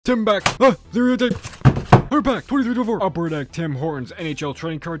Tim back. Zeeree tape. We're back. 23-4. Upper Deck Tim Hortons NHL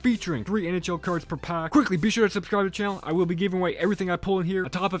Trading Cards featuring 3 NHL cards per pack. Quickly, be sure to subscribe to the channel. I will be giving away everything I pull in here, on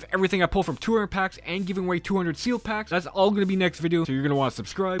top of everything I pull from 200 packs and giving away 200 sealed packs. That's all going to be next video, so you're going to want to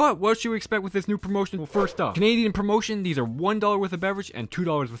subscribe. But what should we expect with this new promotion? Well, first off, Canadian promotion. These are $1 worth of beverage and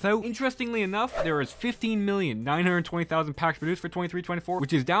 $2 without. Interestingly enough, there is 15,920,000 packs produced for 23-24,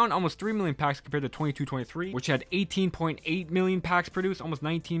 which is down almost 3 million packs compared to 22-23, which had 18.8 million packs produced, almost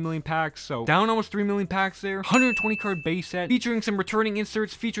 19 million packs. So down almost 3 million packs there. 120 card base set featuring some returning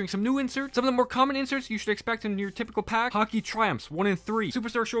inserts, featuring some new inserts, some of the more common inserts you should expect in your typical pack. Hockey Triumphs 1 in 3,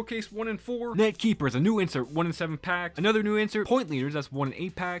 Superstar Showcase 1 in 4, Net Keepers, a new insert 1 in 7 packs, another new insert, Point Leaders, that's 1 in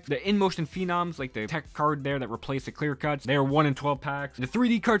 8 packs, the In Motion Phenoms, like the tech card there that replaced the clear cuts, they are 1 in 12 packs. The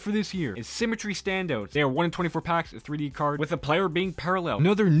 3D card for this year is Symmetry Standouts, they are 1 in 24 packs, a 3D card with a player being parallel.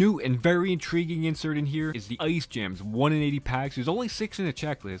 Another new and very intriguing insert in here is the Ice Gems 1 in 80 packs. There's only 6 in the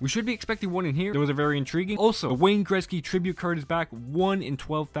checklist. We should be expecting 1 in here. Those are very intriguing. Also, the Wayne Gretzky tribute card is back, 1 in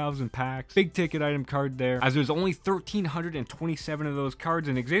 12,000 packs. Big ticket item card there, as there's only 1,327 of those cards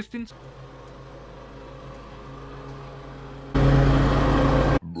in existence.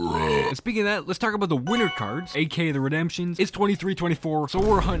 And speaking of that, let's talk about the winner cards, aka the redemptions. It's 23-24, so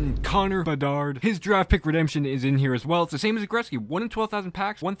we're hunting Connor Bedard. His draft pick redemption is in here as well. It's the same as Gretzky, 1 in 12,000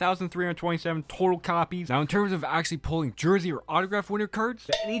 packs, 1,327 total copies. Now, in terms of actually pulling jersey or autograph winner cards,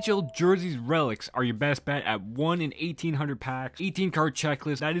 the NHL jerseys relics are your best bet at 1 in 1,800 packs. 18 card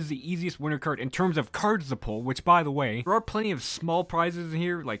checklist, that is the easiest winner card in terms of cards to pull, which, by the way, there are plenty of small prizes in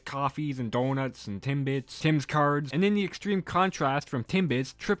here, like coffees and donuts and Timbits, Tim's cards, and then the extreme contrast from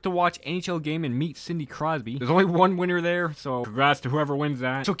Timbits, trip to watch NHL game and meet Cindy Crosby. There's only one winner there, so congrats to whoever wins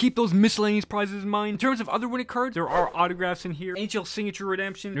that. So keep those miscellaneous prizes in mind. In terms of other winning cards, there are autographs in here, NHL signature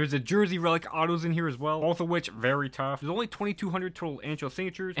redemption, there's a jersey relic autos in here as well, both of which very tough. There's only 2,200 total NHL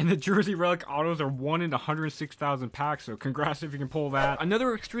signatures, and the jersey relic autos are 1 in 106,000 packs, so congrats if you can pull that.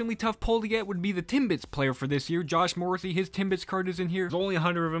 Another extremely tough pull to get would be the Timbits player for this year, Josh Morrissey. His Timbits card is in here. There's only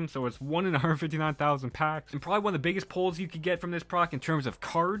 100 of them, so it's 1 in 159,000 packs. And probably one of the biggest pulls you could get from this proc in terms of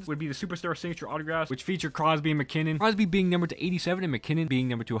cards would be the Superstar signature autographs, which feature Crosby and McKinnon. Crosby being number to 87 and McKinnon being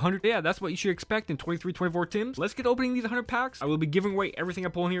number to 100. Yeah, that's what you should expect in 23-24 Tims. Let's get opening these 100 packs. I will be giving away everything I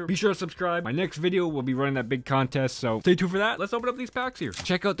pull in here. Be sure to subscribe. My next video will be running that big contest, so stay tuned for that. Let's open up these packs here.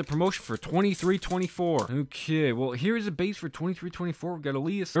 Check out the promotion for 23-24. Okay, well, here's the base for 23-24. We've got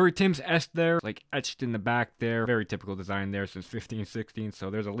Elias. Very Tim's-esque there, like etched in the back there. Very typical design there since 15-16, so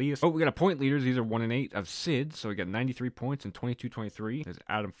there's Elias. Oh, we got a point leaders. These are 1 in 8 of Sid, so we got 93 points in 22-23. There's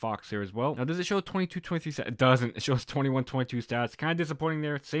Adam Fox here as well. Now, does it show 22-23 stats? It doesn't. It shows 21-22 stats. Kind of disappointing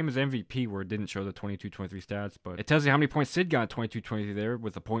there. Same as MVP, where it didn't show the 22-23 stats, but it tells you how many points Sid got in 22-23 there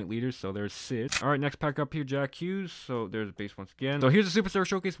with the point leaders, so there's Sid. All right, next pack up here, Jack Hughes. So there's base once again. So here's a Superstar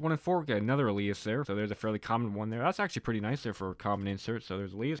Showcase 1 in 4. We got another Elias there, so there's a fairly common one there. That's actually pretty nice there for a common insert, so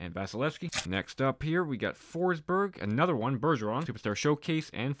there's Elias and Vasilevsky. Next up here, we got Forsberg, another one, Bergeron, Superstar Showcase,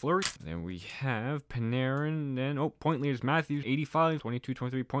 and Fleury. Then we have Panarin, then, oh, point leaders, Matthews, 85,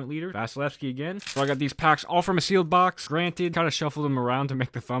 22-23 point leader, Vasilevsky again. So I got these packs all from a sealed box. Granted, kind of shuffled them around to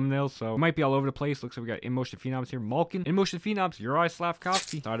make the thumbnail, so it might be all over the place. Looks like we got In Motion Phenoms here. Malkin, In Motion Phenoms, Uri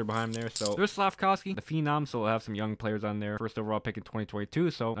Slavkovsky, starter behind him there. So there's Slavkovsky, the Phenom, so we'll have some young players on there. First overall pick in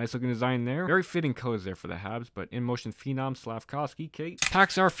 2022, so nice looking design there. Very fitting colors there for the Habs, but In Motion Phenom, Slavkovsky, Kate.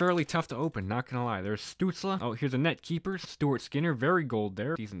 Packs are fairly tough to open, not gonna lie. There's Stützle. Oh, here's a Net Keepers. Stuart Skinner, very gold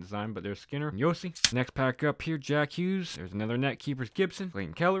there. Decent design, but there's Skinner and Yossi. Next pack up here, Jack Hughes. There's another Net Keepers, Gibson,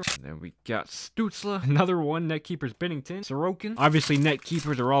 Clayton Keller. And then we got Stützle, another one, Net Keepers, Binnington, Sorokin. Obviously, Net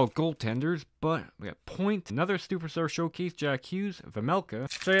Keepers are all goaltenders, but we got Point, another Superstar Showcase, Jack Hughes, Vamelka.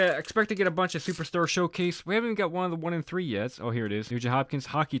 So yeah, expect to get a bunch of Superstar Showcase. We haven't even got one of the 1 in 3 yet. Oh, here it is. Nugent Hopkins,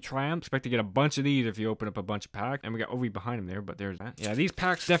 Hockey Triumph. Expect to get a bunch of these if you open up a bunch of packs. And we got Ovi behind him there, but there's that. Yeah, these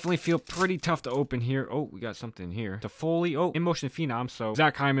packs definitely feel pretty tough to open here. Oh, we got something here. Toffoli, oh, In Motion Phenom, so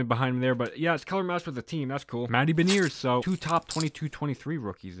Zach Hyman behind him there, but yeah, it's color matched with the team. That's cool. Matty Beniers, so 2 top 22-23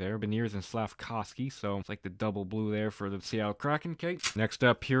 rookies there. Beniers and Slavkovsky, so it's like the double blue there for the Seattle Kraken, okay? Next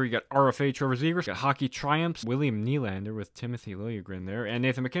up here, you got RFA Trevor Zegras, got Hockey Triumphs, William Nylander with Timothy Liljegren there, and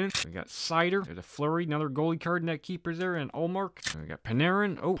Nathan McKinnon. We got Sider, there's a Fleury, another goalie card, Net Keepers there, and Ullmark. And we got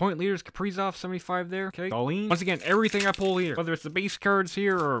Panarin, oh, point leaders, Kaprizov, 75 there, okay? Darlene. Once again, everything I pull here, whether it's the base cards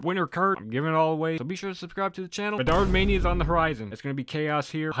here or winner card, I'm giving it all away, so be sure to subscribe to the channel. Bedard Mania is on the horizon. It's going to be chaos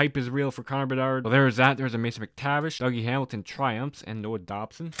here. Hype is real for Connor Bedard. Well, there's that. There's a Mason McTavish, Dougie Hamilton Triumphs, and Noah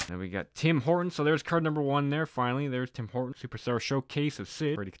Dobson. And we got Tim Hortons, so there's card number 1 there, finally. There's Tim Hortons, Superstar Showcase of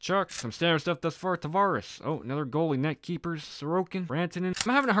Sid, Brady Kachuk, some standard stuff thus far. Tavares. Oh, another goalie. Net keepers. Sorokin. Rantanen.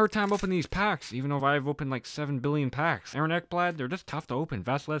 I'm having a hard time opening these packs, even though I've opened like 7 billion packs. Aaron Ekblad. They're just tough to open.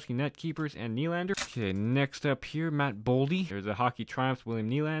 Vasilevsky, net keepers, and Nylander. Okay, next up here, Matt Boldy. There's a Hockey Triumphs. William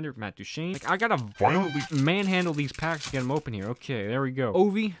Nylander. Matt Duchene. Like, I gotta violently manhandle these packs to get them open here. Okay, there we go.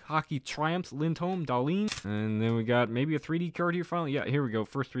 Ovi. Hockey Triumphs. Lindholm. Dahlin. And then we got maybe a 3D card here finally. Yeah, here we go.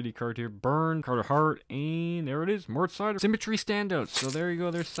 First 3D card here. Burn. Carter Hart. And there it is. Mort Sider. Symmetry standouts. So there you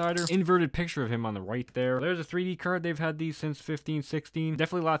go. There's Sider. Inverted picture of him on the right there. There's a 3D card. They've had these since 15-16.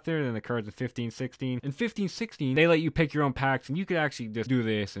 Definitely a lot thinner than the cards in 15-16. In 15-16, they let you pick your own packs, and you could actually just do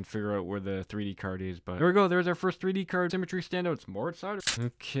this and figure out where the 3D card is. But there we go. There's our first 3D card. Symmetry standouts. Mort Sider.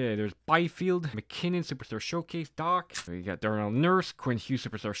 Okay, there's Byfield. McKinnon. Superstar Showcase. Doc. We got Darnell Nurse. Quinn Hughes.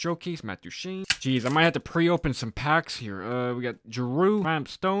 Superstar Showcase. Matt Duchene. Jeez, I might have to pre-open some packs here. We got Giroux. Ramp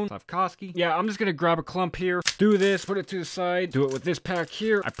Stone. Slavkovsky. Yeah, I'm just gonna grab a clump here. Do this. Put it to the side. Do it with this pack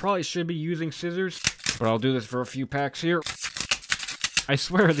here. I probably should be using scissors, but I'll do this for a few packs here. I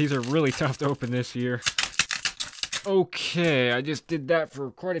swear these are really tough to open this year. Okay, I just did that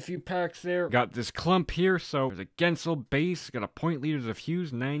for quite a few packs there. Got this clump here, so there's a Gensel base. Got a point leaders of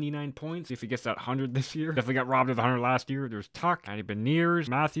Hughes, 99 points. See if he gets that 100 this year. Definitely got robbed of the 100 last year. There's Tuck, Andy Beniers,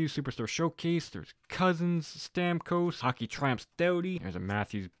 Matthews, Superstar Showcase. There's Cousins, Stamkos, Hockey Triumphs Doughty. There's a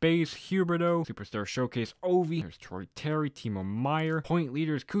Matthews base, Huberto, Superstar Showcase Ovi. There's Troy Terry, Timo Meyer. Point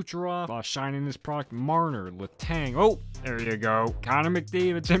leaders Kucherov. A lot of shine in this product. Marner, Letang. Oh, there you go. Connor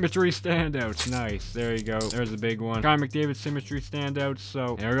McDavid, symmetry standouts. Nice. There you go. There's a big one. Connor McDavid symmetry standouts.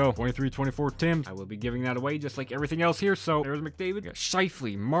 So there we go. 23-24 Tim. I will be giving that away just like everything else here. So there's McDavid. We got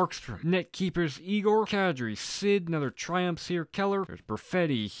Scheifele, Markstrom, net keepers Igor, Kadri, Sid, another Triumphs here. Keller. There's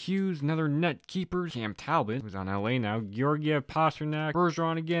Perfetti, Hughes, another net keepers. Cam Talbot, who's on LA now. Georgiev, Pasternak,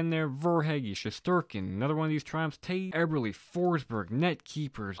 Bergeron again there. Verhage, Shesterkin, another one of these Triumphs. Tate, Eberle, Forsberg, net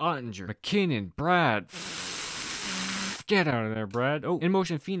keepers. Ottinger, McKinnon, Brad. Get out of there, Brad. Oh, in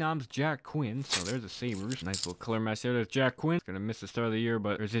motion phenoms, Jack Quinn. So there's the Sabres. Nice little color match there. There's Jack Quinn. Gonna miss the start of the year,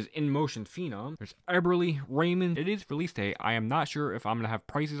 but there's his in motion phenom. There's Eberle, Raymond. It is release day. I am not sure if I'm gonna have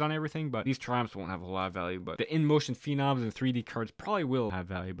prices on everything, but these Triumphs won't have a lot of value. But the in motion phenoms and 3D cards probably will have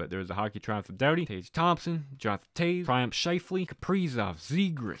value. But there's the Hockey Triumph of Doughty, Tage Thompson, Jonathan Toews, Triumph Scheifele, Kaprizov,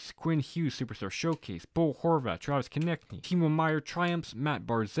 Zegras, Quinn Hughes, Superstar Showcase, Bo Horvat, Travis Konechny, Timo Meyer Triumphs, Matt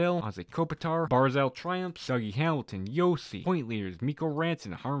Barzell, Ozzy Kopitar, Barzell Triumphs, Dougie Hamilton, Yossi. Point leaders, Mikko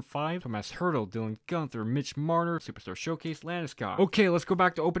Rantanen, Harm 5, Thomas Hertl, Dylan Gunther, Mitch Marner, Superstar Showcase, Landeskog. Okay, let's go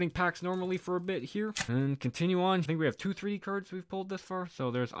back to opening packs normally for a bit here and continue on. I think we have 2 3D cards we've pulled this far.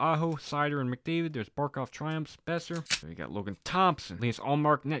 So there's Aho, Sider, and McDavid. There's Barkov Triumphs, Besser. Then we got Logan Thompson, Linus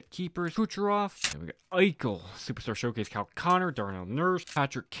Allmark, net keepers, Kucherov. Then we got Eichel, Superstar Showcase, Cal Connor, Darnell Nurse,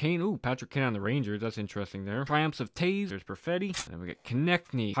 Patrick Kane. Ooh, Patrick Kane on the Rangers. That's interesting there. Triumphs of Taze. There's Perfetti. And then we got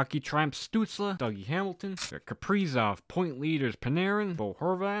Konechny, Hockey Triumphs, Stutzla, Dougie Hamilton. We got Kaprizov, point leaders, Panarin, Bo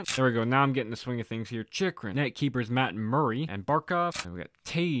Horvat. There we go. Now I'm getting the swing of things here. Chikrin, net keepers, Matt Murray, and Barkov. And we got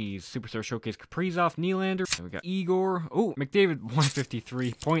Taze, Superstar Showcase, Kaprizov, Nylander. And we got Igor. Oh, McDavid,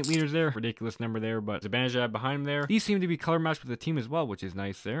 153. Point leaders there. Ridiculous number there, but Zibanejad behind him there. These seem to be color matched with the team as well, which is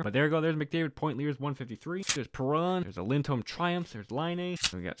nice there. But there we go. There's McDavid, point leaders, 153. There's Perron. There's a Lindholm Triumphs. There's Line.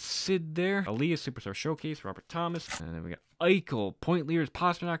 We got Sid there. Elias, Superstar Showcase, Robert Thomas. And then we got Eichel, point leaders,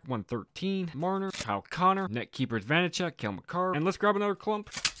 Pasternak, 113. Marner, Kyle Connor, net keepers, Vanacek, Kel McCarr. And let's grab another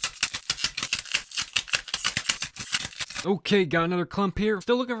clump. Okay, got another clump here.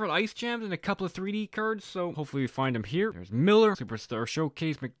 Still looking for Ice Gems and a couple of 3D cards, so hopefully we find them here. There's Miller, Superstar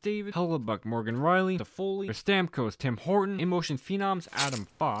Showcase, McDavid, Hellebuck, Morgan Riley, Toffoli. There's Stamkos, Tim Horton, In Motion Phenoms, Adam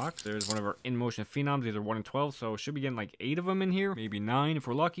Fox. There's one of our In Motion Phenoms. These are 1 in 12, so should be getting like 8 of them in here, maybe 9 if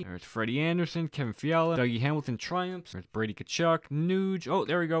we're lucky. There's Freddie Anderson, Kevin Fiala, Dougie Hamilton Triumphs. There's Brady Tkachuk, Nuge. Oh,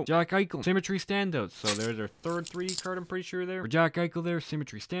 there we go. Jack Eichel, Symmetry Standouts. So there's our third 3D card, I'm pretty sure there. For Jack Eichel there,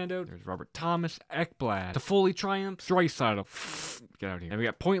 Symmetry Standout. There's Robert Thomas, Ekblad, Toffoli Triumphs, Dreisaitl. Get out of here. And we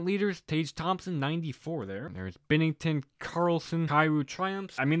got point leaders, Tage Thompson, 94 there. And there's Binnington, Carlson, Kyrou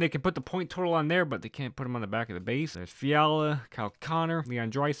Triumphs. I mean, they can put the point total on there, but they can't put them on the back of the base. There's Fiala, Kyle Connor,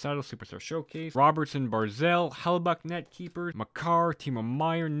 Leon Draisaitl, Superstar Showcase, Robertson, Barzell, Hellebuck, net keepers, Makar, Timo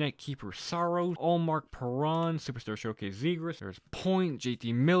Meyer, net keeper, Saros, Allmark, Perron, Superstar Showcase, Zegras. There's Point,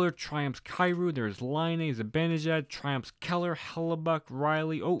 JT Miller, Triumphs, Kyrou. There's Line, Zibanejad, Triumphs, Keller, Hellebuck,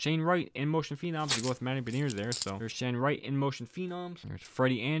 Riley. Oh, Shane Wright, In Motion Phenoms. We go with Matty Beniers there. So there's Shane Wright, In Motion Phenom. Phenoms. There's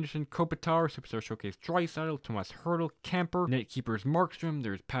Freddie Anderson, Kopitar, Superstar Showcase Draisaitl, Tomas Hertl, Kemper, Net Keepers Markstrom.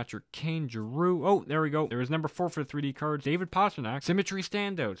 There's Patrick Kane, Giroux. Oh, there we go. There is number 4 for the 3D cards. David Pastrnak, Symmetry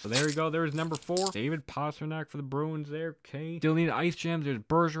Standouts. So there we go. There's number 4. David Pastrnak for the Bruins there. Okay. Still need Ice Gems. There's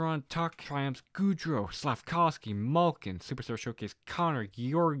Bergeron, Tuck, Triumphs, Goudreau, Slavkovsky, Malkin, Superstar Showcase Connor,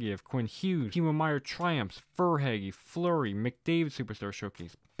 Georgiev, Quinn Hughes, Timo Meyer Triumphs, Furhage, Fleury, McDavid Superstar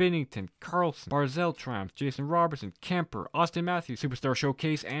Showcase, Binnington, Carlson, Barzell Triumphs, Jason Robertson, Kemper, Austin Matthews, Superstar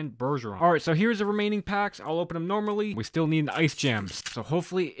Showcase, and Bergeron. Alright, so here's the remaining packs. I'll open them normally. We still need the Ice Gems. So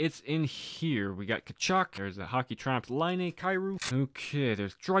hopefully it's in here. We got Kachuk. There's the Hockey Triumphs, Laine, Kairu. Okay,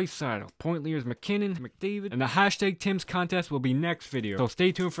 there's Draisaitl, Point Leaders, McKinnon, McDavid. And the hashtag Tim's contest will be next video. So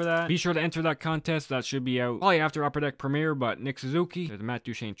stay tuned for that. Be sure to enter that contest. That should be out probably after Upper Deck Premiere, but Nick Suzuki. There's Matt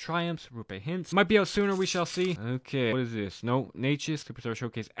Duchene Triumphs, Rupe Hintz. Might be out sooner, we shall see. Okay, what is this? No, Natchez, Superstar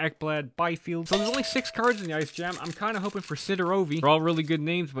Showcase Ekblad, Byfield. So there's only 6 cards in the Ice Gem. I'm kind of hoping for Sid or Ovi. They're all really good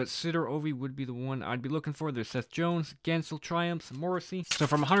names, but Sid or Ovi would be the one I'd be looking for. There's Seth Jones, Gensel Triumphs, Morrissey. So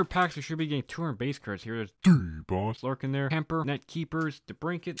from 100 packs, we should be getting 200 base cards here. There's D-Boss lurking there. Kemper, Net Keepers,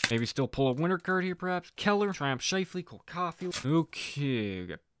 DeBrincat. Maybe still pull a winter card here, perhaps. Keller, Triumph Scheifele, Cole Caulfield. Okay, we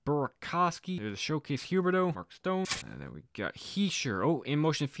got Burakovsky. There's a Showcase Huberdeau, Mark Stone. And then we got Heischer. Oh, In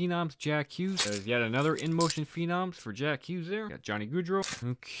Motion Phenoms, Jack Hughes. There's yet another In Motion Phenoms for Jack Hughes there. Got Johnny Gaudreau.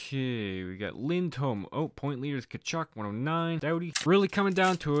 Okay, we got Lindholm. Oh, Point Leaders, Kachuk, 109. Doughty. Really coming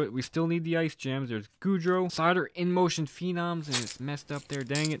down to it. We still need the Ice Gems. There's Gaudreau. Cider, In Motion Phenoms, and it's messed up there.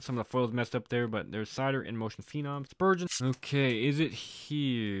 Dang it. Some of the foils messed up there, but there's Cider, In Motion Phenoms. Spurgeon. Okay, is it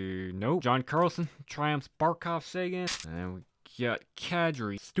here? Nope. John Carlson, Triumphs, Barkov, Sagan. And we got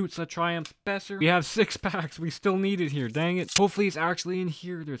Kadri, Stützle Triumphs, Besser. We have 6 packs. We still need it here. Dang it. Hopefully it's actually in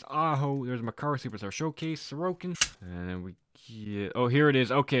here. There's Aho. There's Makar Superstar Showcase, Sorokin. And then we get... Oh, here it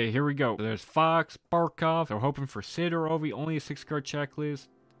is. Okay, here we go. So there's Fox, Barkov. So we're hoping for Sid or Ovi. Only a 6-card checklist.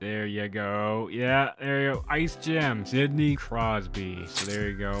 There you go. Yeah, there you go. Ice Gem. Sidney Crosby. So there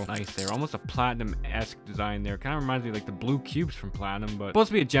you go. Nice there. Almost a platinum-esque design there. Kind of reminds me of like the blue cubes from Platinum, but supposed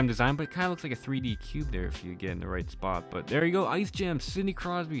to be a gem design, but it kind of looks like a 3D cube there if you get in the right spot. But there you go. Ice Gem. Sidney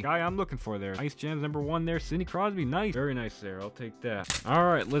Crosby. Guy I'm looking for there. Ice Gems number 1 there. Sidney Crosby. Nice. Very nice there. I'll take that. All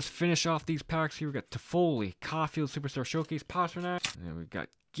right, let's finish off these packs here. We got Toffoli, Caulfield, Superstar Showcase, Pastrnak. And then we got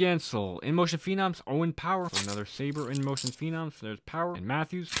Gensel, In Motion Phenoms, Owen Power. So another Saber, In Motion Phenoms. There's Power and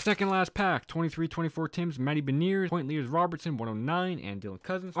Matthews. Second last pack, 23-24 Tims, Matty Beniers, Point Leaders Robertson, 109, and Dylan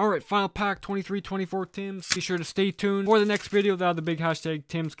Cousins. Alright, final pack, 23-24 Tims. Be sure to stay tuned for the next video. That'll the big hashtag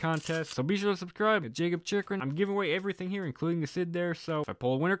Tims contest. So be sure to subscribe. Jacob Chikrin. I'm giving away everything here, including the Sid there. So if I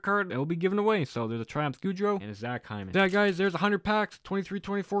pull a winner card, it will be given away. So there's a Triumphs Gaudreau and a Zach Hyman. So yeah, guys, there's 100 packs,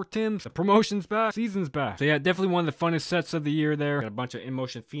 23-24 Tims. The promotion's back, season's back. So yeah, definitely one of the funnest sets of the year there. Got a bunch of In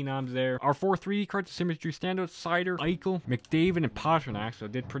Motion Phenoms there. Our 4 3D cards, Symmetry Standouts, Cider, Eichel, McDavid, and Pastrnak, so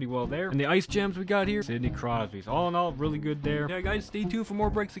did pretty well there. And the Ice Gems we got here, Sidney Crosby's. All in all, really good there. Yeah, guys, stay tuned for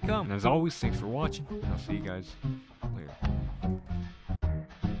more breaks to come. And as always, thanks for watching, and I'll see you guys later.